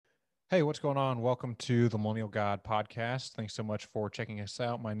Hey, what's going on? Welcome to the Millennial God podcast. Thanks so much for checking us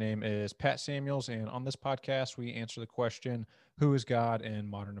out. My name is Pat Samuels, and on this podcast, we answer the question, who is God in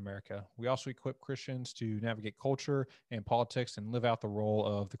modern America? We also equip Christians to navigate culture and politics and live out the role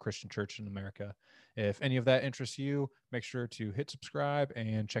of the Christian church in America. If any of that interests you, make sure to hit subscribe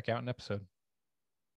and check out an episode.